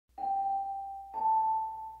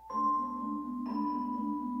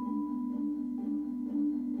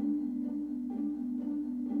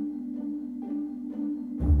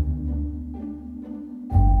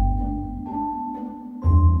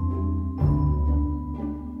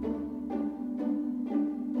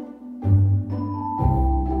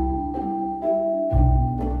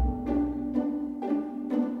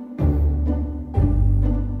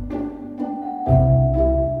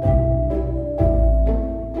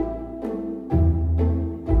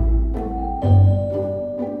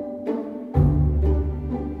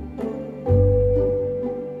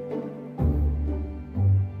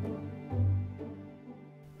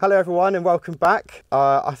Hello everyone and welcome back.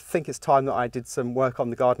 I think it's time that I did some work on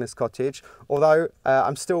the gardener's cottage, although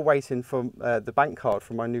I'm still waiting for the bank card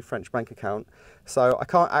from my new French bank account. So I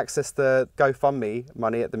can't access the GoFundMe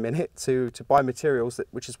money at the minute to buy materials,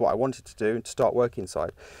 which is what I wanted to do and to start work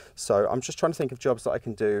inside. So I'm just trying to think of jobs that I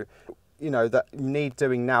can do, you know, that need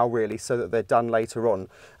doing now really, so that they're done later on.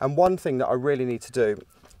 And one thing that I really need to do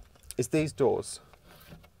is these doors.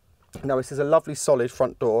 Now this is a lovely solid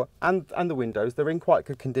front door and the windows, they're in quite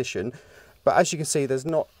good condition, but as you can see there's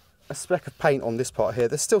not a speck of paint on this part here.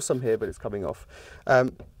 There's still some here but it's coming off,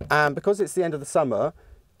 and because it's the end of the summer,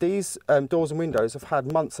 these doors and windows have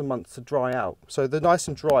had months and months to dry out, so they're nice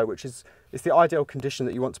and dry, which is the ideal condition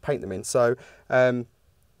that you want to paint them in. So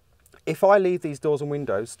if I leave these doors and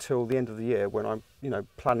windows till the end of the year when I'm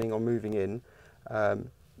planning on moving in,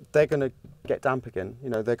 they're going to get damp again.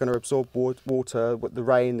 They're going to absorb water, the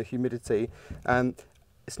rain, the humidity, and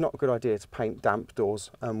it's not a good idea to paint damp doors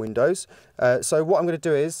and windows. So what I'm going to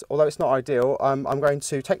do is, although it's not ideal, I'm going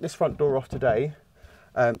to take this front door off today,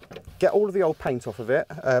 get all of the old paint off of it,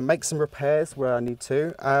 make some repairs where I need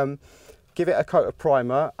to, give it a coat of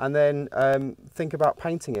primer, and then think about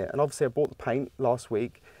painting it. And obviously I bought the paint last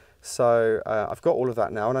week, so I've got all of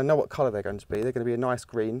that now, and I know what colour they're going to be. They're going to be a nice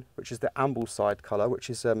green, which is the Ambleside colour, which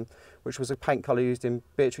was a paint colour used in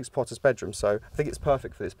Beatrix Potter's bedroom. So I think it's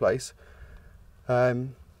perfect for this place.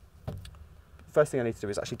 First thing I need to do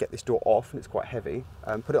is actually get this door off, and it's quite heavy.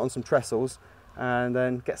 Put it on some trestles, and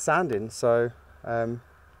then get sanding. So we'll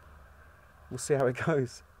see how it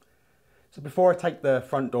goes. So before I take the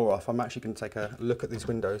front door off, I'm actually going to take a look at these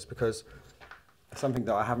windows, because something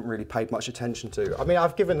that I haven't really paid much attention to. I mean,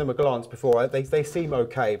 I've given them a glance before. They seem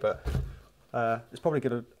okay, but it's probably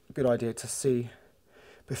a good idea to see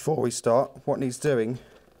before we start what needs doing.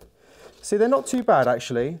 See, they're not too bad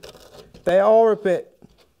actually. They are a bit.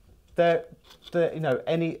 They're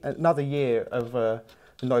another year of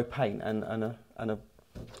no paint and a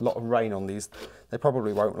lot of rain on these. They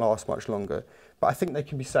probably won't last much longer, but I think they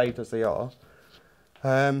can be saved as they are.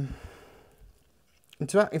 In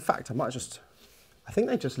fact, I think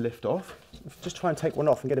they just lift off. Just try and take one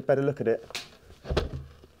off and get a better look at it.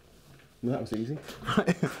 Well, that was easy.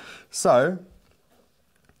 Right. So,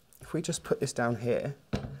 if we just put this down here,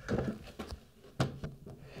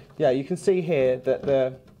 yeah, you can see here that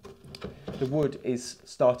the wood is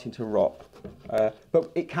starting to rot,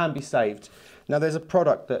 but it can be saved. Now, there's a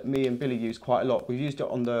product that me and Billy use quite a lot. We've used it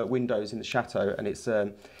on the windows in the Chateau, and it's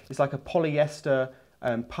like a polyester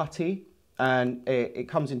putty. And it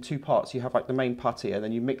comes in two parts. You have like the main putty, and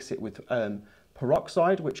then you mix it with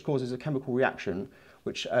peroxide, which causes a chemical reaction,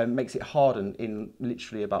 which makes it harden in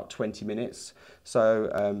literally about 20 minutes. So,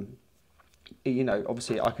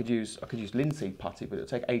 obviously I could use linseed putty, but it'll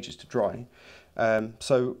take ages to dry.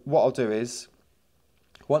 So what I'll do is,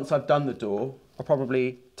 once I've done the door, I'll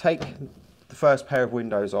probably take the first pair of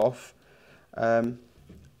windows off,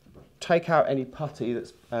 take out any putty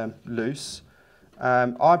that's loose.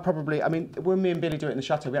 When me and Billy do it in the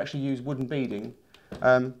Chateau, we actually use wooden beading,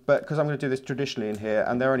 but because I'm going to do this traditionally in here,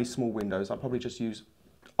 and they're only small windows, I'll probably just use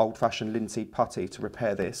old-fashioned linseed putty to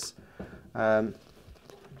repair this. The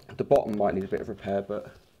bottom might need a bit of repair,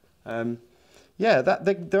 but yeah,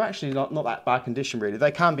 they're actually not that bad condition really.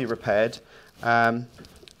 They can be repaired. I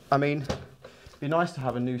mean, it'd be nice to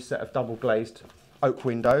have a new set of double-glazed oak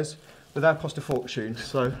windows, but they'll cost a fortune,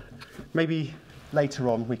 so maybe later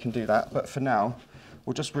on we can do that, but for now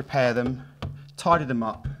we'll just repair them, tidy them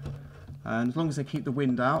up, and as long as they keep the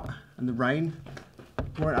wind out and the rain,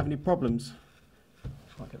 we won't have any problems.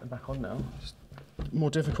 Try and get them back on now. It's more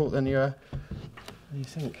difficult than you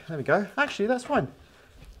think. There we go. Actually, that's fine.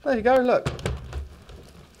 There you go, look.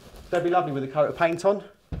 They'll be lovely with a coat of paint on.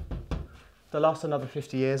 They'll last another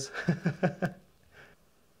 50 years.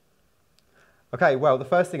 Okay, well, the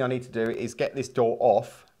first thing I need to do is get this door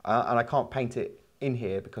off, and I can't paint it in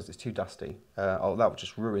here because it's too dusty. That will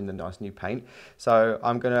just ruin the nice new paint. So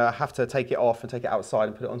I'm going to have to take it off and take it outside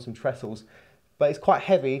and put it on some trestles. But it's quite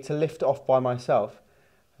heavy to lift it off by myself.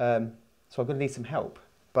 So I'm going to need some help.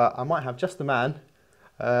 But I might have just the man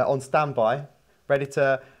on standby, ready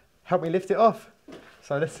to help me lift it off.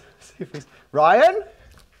 So let's see if he's... Ryan?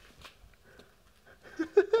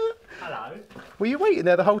 Hello. Were you waiting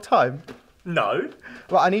there the whole time? No.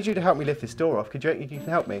 Well, I need you to help me lift this door off. Could you can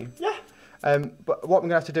help me? Yeah. But what I'm going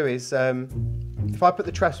to have to do is, if I put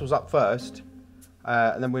the trestles up first,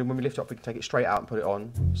 and then when we lift it up, we can take it straight out and put it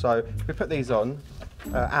on. So if we put these on,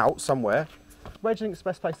 out somewhere, where do you think is the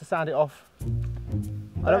best place to sand it off?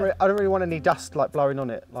 I don't really want any dust like blowing on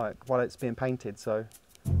it like while it's being painted. So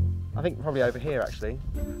I think probably over here actually.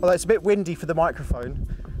 Although it's a bit windy for the microphone.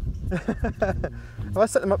 I'll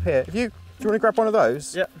set them up here. Do you want to grab one of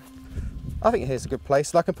those? Yep. I think here's a good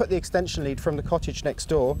place. I can put the extension lead from the cottage next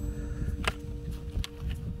door.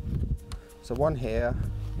 So one here.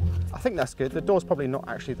 I think that's good. The door's probably not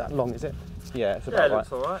actually that long, is it? Yeah, it's about it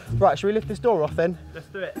looks all right. Right, shall we lift this door off then? Let's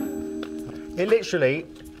do it. It literally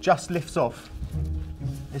just lifts off.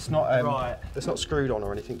 It's not right. It's not screwed on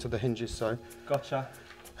or anything to the hinges, so. Gotcha.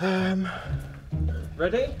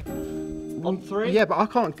 Ready? On 3? Yeah, but I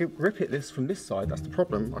can't grip it from this side. That's the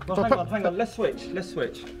problem. Well, hang on. Let's switch.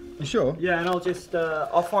 You sure? Yeah, and I'll just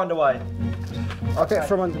I'll find a way. I'll get it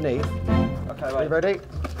from underneath. Okay, Are wait. you ready?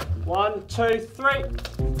 1, 2, 3.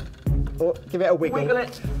 Oh, give it a wiggle. Wiggle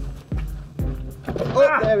it.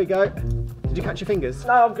 Oh, there we go. Did you catch your fingers?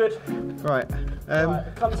 No, I'm good. Right. Right,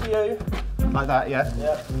 come to you. Like that, yeah.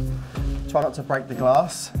 Yep. Try not to break the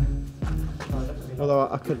glass. Although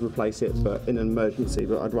I could replace it, but in an emergency,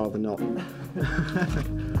 but I'd rather not.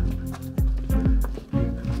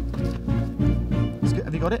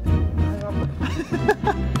 Have you got it? Hang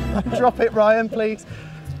on. Drop it, Ryan, please.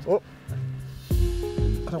 Oh.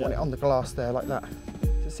 I don't want it on the glass there like that.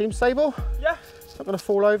 Does it seem stable? Yeah. It's not going to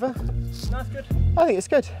fall over? No, it's good. I think it's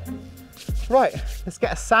good. Right, let's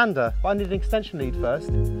get a sander. But I need an extension lead first.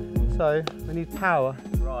 So we need power.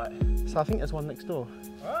 Right. So I think there's one next door.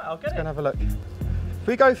 All right, I'll get Let's it. go and have a look. If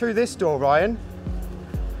we go through this door, Ryan,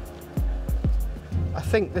 I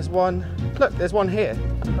think there's one. Look, there's one here.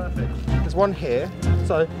 Perfect. There's one here.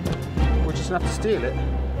 So we're just gonna have to steal it.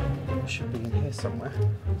 It should be in here somewhere.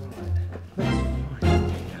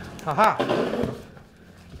 Haha!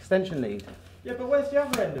 Extension lead. Yeah, but where's the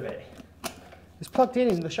other end of it? It's plugged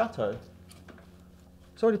in the chateau.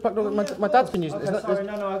 It's already plugged on. My dad's been using it. Okay, sorry,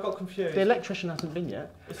 no, I got confused. The electrician hasn't been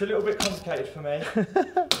yet. It's a little bit complicated for me.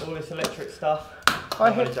 All this electric stuff.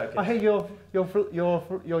 I hear your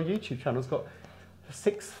YouTube channel's got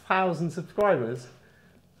 6,000 subscribers.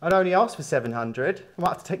 I'd only asked for 700. I might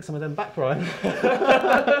have to take some of them back, Ryan.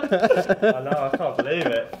 I know, I can't believe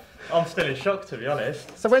it. I'm still in shock, to be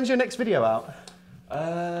honest. So when's your next video out?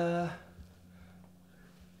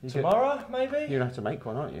 Tomorrow, maybe? You're gonna have to make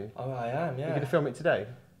one, aren't you? Oh, I am, yeah. You're gonna film it today?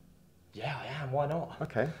 Yeah, I am. Why not?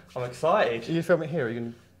 Okay. I'm excited. Are you film it here, or are you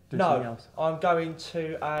gonna do something else? No, I'm going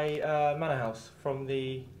to a manor house from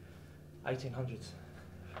the 1800s.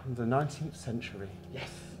 From the 19th century. Yes.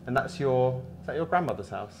 And is that your grandmother's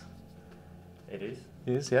house? It is.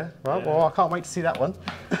 It is, yeah. Right, Yeah. well, I can't wait to see that one.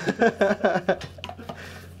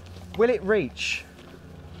 Will it reach?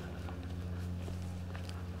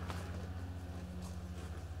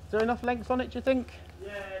 Is there enough length on it, do you think? Yeah,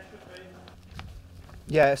 it should be.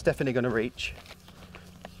 Yeah, it's definitely going to reach.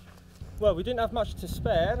 Well, we didn't have much to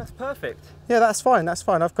spare. That's perfect. Yeah, that's fine. That's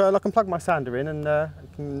fine. I can plug my sander in, and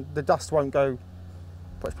the dust won't go.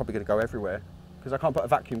 Well, it's probably going to go everywhere because I can't put a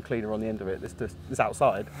vacuum cleaner on the end of it. It's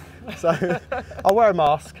outside, so I'll wear a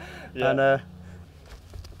mask. Yeah.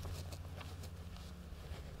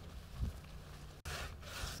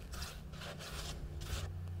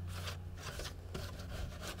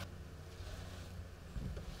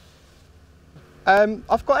 And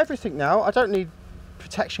I've got everything now. I don't need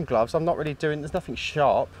protection gloves. I'm not really doing. There's nothing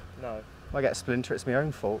sharp. No. If I get a splinter, it's my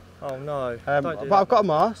own fault. Oh no. But I've got a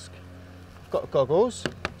mask. I've got goggles,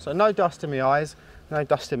 so no dust in my eyes, no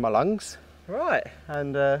dust in my lungs, Right.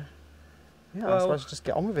 and yeah, Well, I suppose just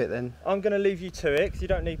get on with it then. I'm going to leave you to it because you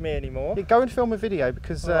don't need me anymore. Yeah, go and film a video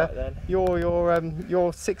because Alright then.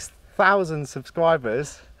 your 6,000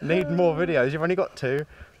 subscribers need more videos. You've only got 2.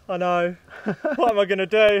 I know. What am I going to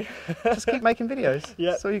do? Just keep making videos.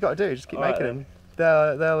 Yep. That's all you got to do. Just keep Alright making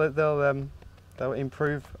then. them. They'll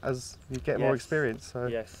improve as you get more Yes. experience. So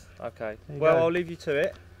Yes. Okay. There you Well, go. I'll leave you to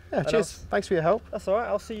it. yeah, And cheers. Thanks for your help. That's all right.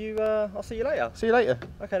 I'll see you later. See you later.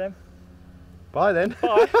 Okay then. Bye then.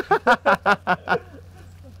 Bye.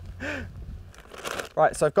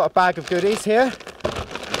 Right, so I've got a bag of goodies here.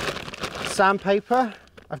 Sandpaper.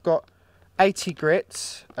 I've got 80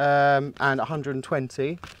 grits and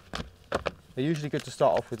 120. They're usually good to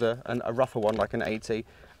start off with a rougher one like an 80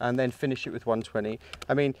 and then finish it with 120.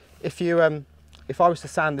 I mean, if I was to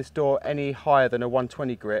sand this door any higher than a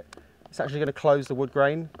 120 grit, it's actually going to close the wood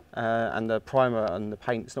grain and the primer and the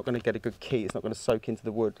paint. It's not going to get a good key. It's not going to soak into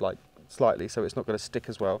the wood like slightly, so it's not going to stick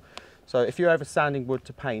as well. So if you're ever sanding wood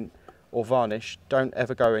to paint or varnish, don't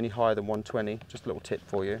ever go any higher than 120. Just a little tip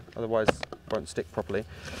for you, otherwise it won't stick properly.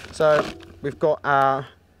 So we've got our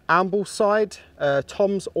Ambleside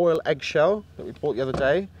Tom's Oil Eggshell that we bought the other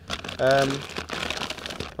day.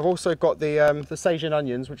 I've also got the Sage and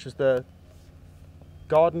Onions, which is the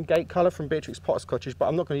garden gate colour from Beatrix Potter's Cottage, but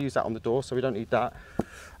I'm not going to use that on the door, so we don't need that.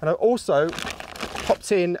 And I also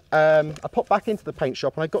popped in, I popped back into the paint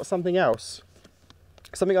shop and I got something else.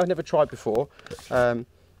 something I've never tried before.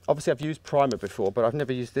 Obviously I've used primer before, but I've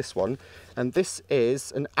never used this one. And this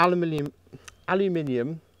is an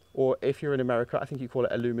aluminium, or if you're in America, I think you call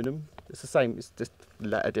it aluminum. It's the same, it's just a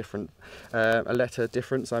letter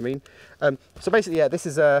difference, I mean. So basically, yeah, this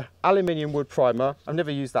is a aluminium wood primer. I've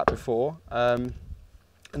never used that before. And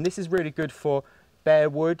this is really good for bare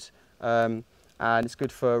wood, and it's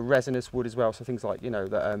good for resinous wood as well. So things like, you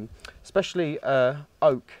know, especially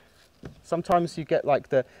oak. Sometimes you get like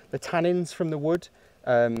the tannins from the wood.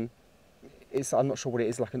 I'm not sure what it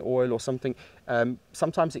is, like an oil or something.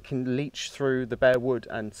 Sometimes it can leach through the bare wood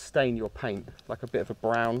and stain your paint, like a bit of a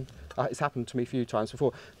brown. It's happened to me a few times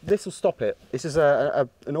before. This will stop it. This is an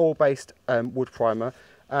oil-based wood primer,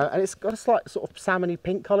 and it's got a slight sort of salmony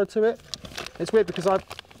pink colour to it. It's weird because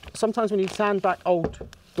sometimes when you sand back old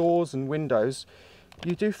doors and windows,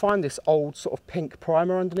 you do find this old sort of pink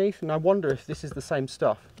primer underneath, and I wonder if this is the same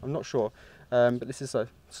stuff. I'm not sure, but this is a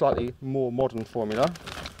slightly more modern formula.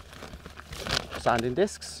 Sanding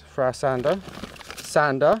discs for our sander.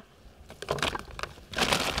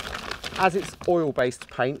 As it's oil-based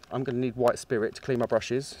paint, I'm going to need white spirit to clean my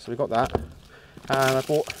brushes, so we've got that. And I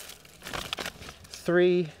bought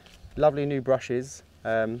 3 lovely new brushes.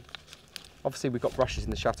 Obviously we've got brushes in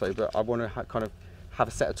the Chateau, but I want to kind of have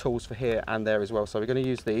a set of tools for here and there as well, so we're going to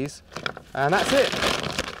use these. And that's it.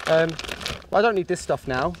 Well, I don't need this stuff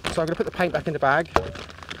now, so I'm going to put the paint back in the bag.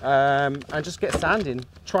 And just get sanding.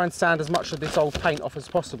 Try and sand as much of this old paint off as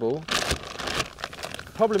possible.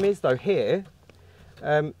 The problem is though here,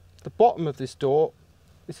 the bottom of this door,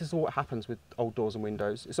 this is what happens with old doors and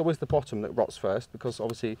windows. It's always the bottom that rots first, because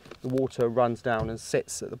obviously the water runs down and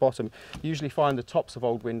sits at the bottom. You usually find the tops of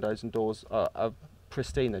old windows and doors are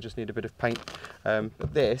pristine, they just need a bit of paint.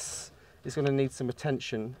 But this is going to need some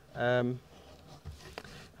attention. I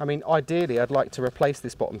mean, ideally I'd like to replace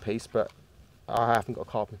this bottom piece, but I haven't got a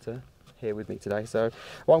carpenter here with me today. So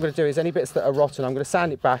what I'm going to do is any bits that are rotten, I'm going to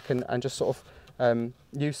sand it back and just sort of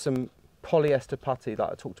use some polyester putty that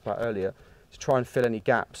I talked about earlier to try and fill any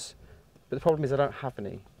gaps. But the problem is I don't have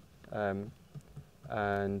any. I've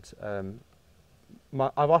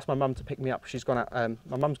asked my mum to pick me up. She's gone out,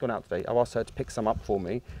 my mum's gone out today. I've asked her to pick some up for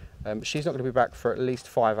me. She's not going to be back for at least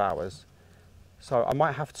 5 hours. So I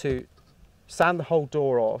might have to sand the whole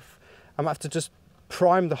door off. I might have to just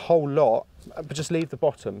prime the whole lot, but just leave the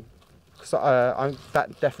bottom, because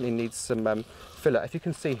that definitely needs some filler. If you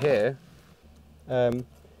can see here,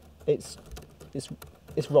 it's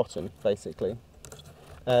rotten basically,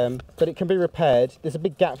 but it can be repaired. There's a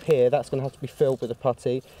big gap here that's going to have to be filled with a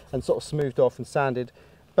putty and sort of smoothed off and sanded,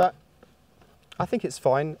 but I think it's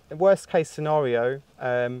fine. Worst case scenario,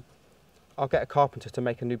 I'll get a carpenter to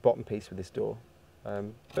make a new bottom piece with this door,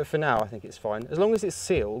 but for now I think it's fine. As long as it's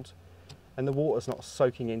sealed and the water's not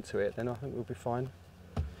soaking into it, then I think we'll be fine.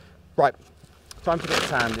 Right, time to get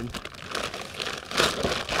sanding.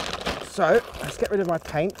 So let's get rid of my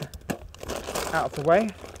paint out of the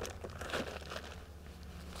way.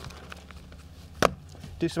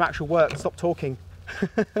 Do some actual work, stop talking.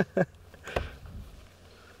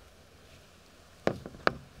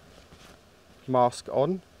 Mask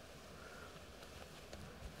on.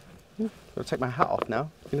 I'll take my hat off now.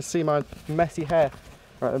 You can see my messy hair.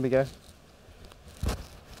 Right, there we go.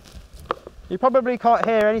 You probably can't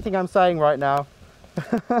hear anything I'm saying right now.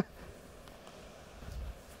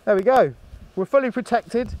 There we go. We're fully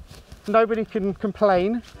protected. Nobody can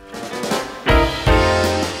complain.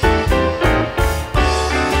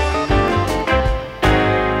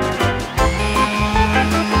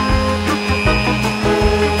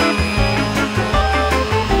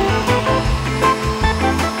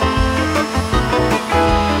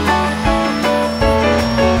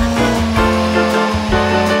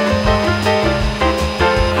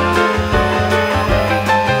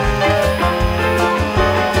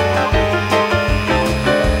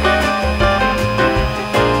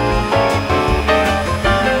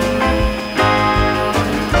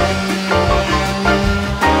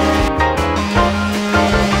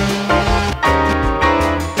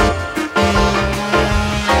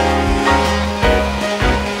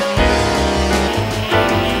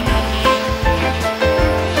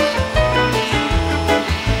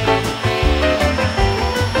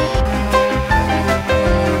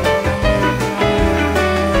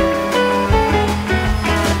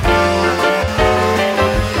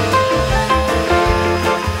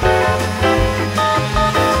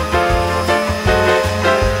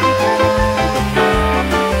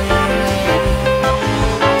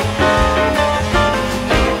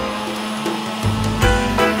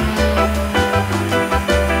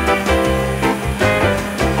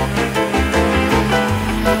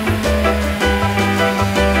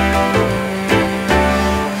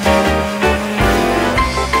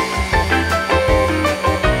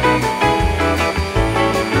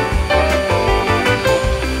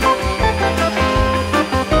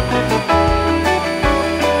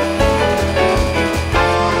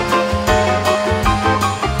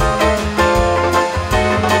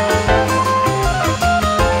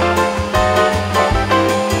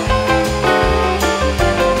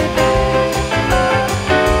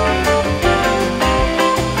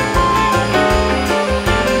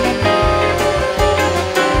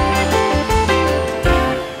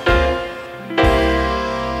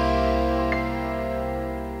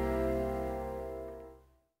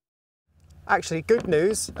 actually, good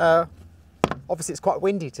news. Obviously, it's quite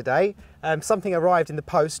windy today. Something arrived in the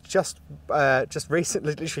post just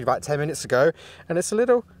recently, literally about 10 minutes ago, and it's a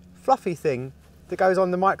little fluffy thing that goes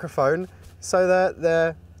on the microphone, so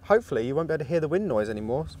that hopefully you won't be able to hear the wind noise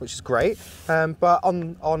anymore, which is great. But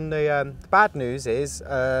on the bad news is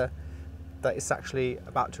that it's actually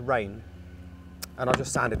about to rain, and I've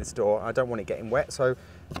just sanded this door. I don't want it getting wet, so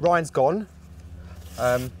Ryan's gone.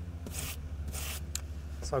 So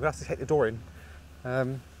I'm gonna have to take the door in.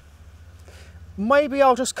 Maybe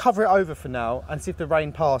I'll just cover it over for now and see if the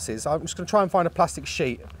rain passes. I'm just gonna try and find a plastic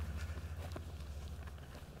sheet.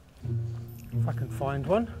 If I can find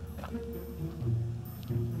one.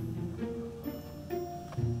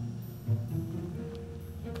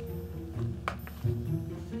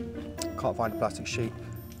 Can't find a plastic sheet.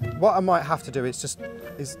 What I might have to do is just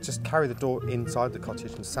carry the door inside the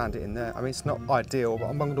cottage and sand it in there. I mean, it's not ideal, but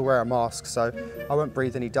I'm going to wear a mask, so I won't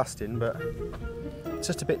breathe any dust in, but it's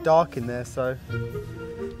just a bit dark in there, so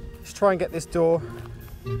let's try and get this door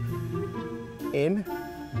in.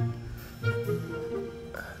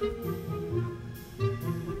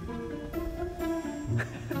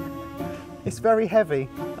 It's very heavy,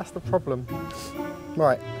 that's the problem.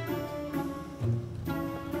 Right.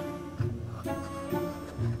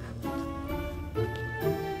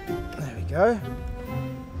 Go.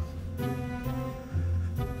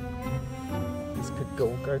 This could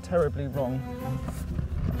go terribly wrong.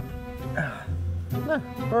 No,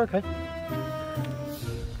 we're okay.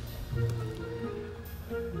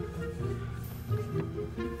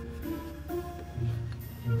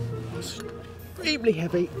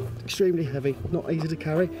 Extremely heavy, not easy to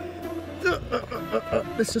carry.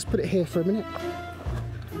 Let's just put it here for a minute.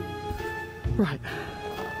 Right.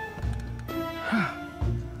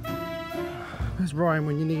 There's Ryan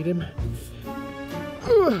when you need him.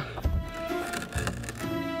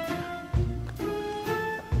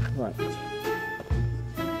 Right.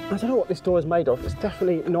 I don't know what this door is made of. It's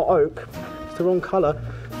definitely not oak. It's the wrong colour,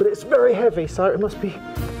 but it's very heavy, so it must be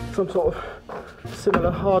some sort of similar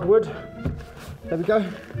hardwood. There we go.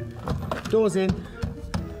 Door's in.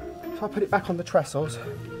 If I put it back on the trestles,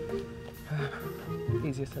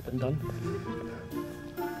 easier said than done.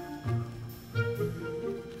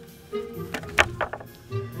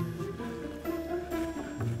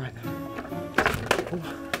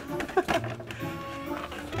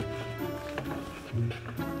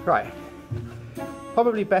 Right,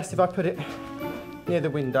 probably best if I put it near the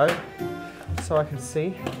window so I can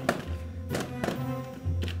see.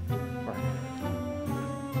 Right.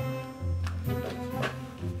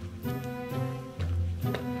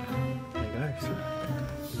 There you go.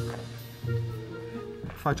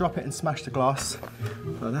 If I drop it and smash the glass,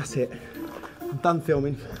 well, that's it. I'm done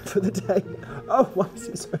filming for the day. Oh, why is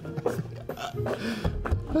it so heavy?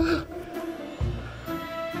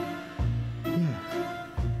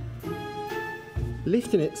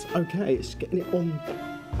 Lifting it's okay, it's getting it on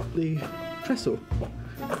the trestle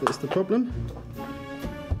that's the problem.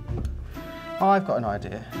 I've got an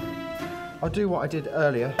idea. I'll do what I did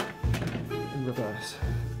earlier in reverse.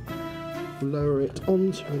 Lower it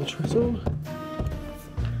onto the trestle.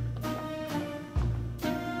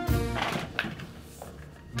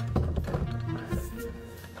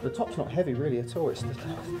 The top's not heavy really at all, it's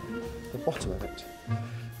the bottom of it.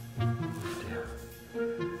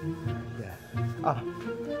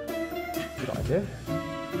 Good idea.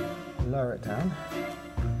 Lower it down.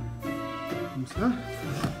 So,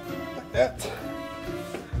 like that.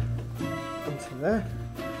 Onto there.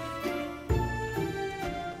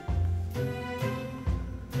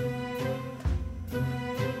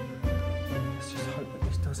 Let's just hope that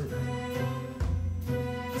this doesn't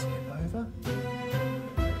tip over.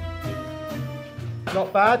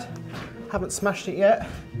 Not bad. Haven't smashed it yet.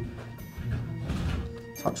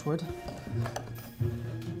 Touch wood.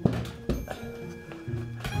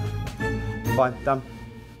 Fine, done.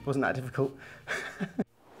 Wasn't that difficult.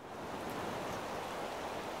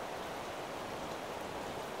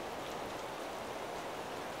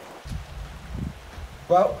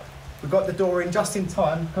 Well, we got the door in just in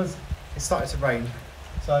time because it started to rain.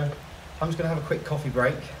 So I'm just going to have a quick coffee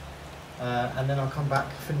break and then I'll come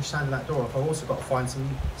back, finish sanding that door off. I've also got to find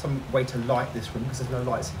some way to light this room because there's no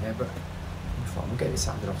lights in here, but fine, we'll get it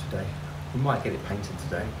sanded off today. We might get it painted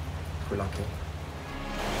today if we're lucky.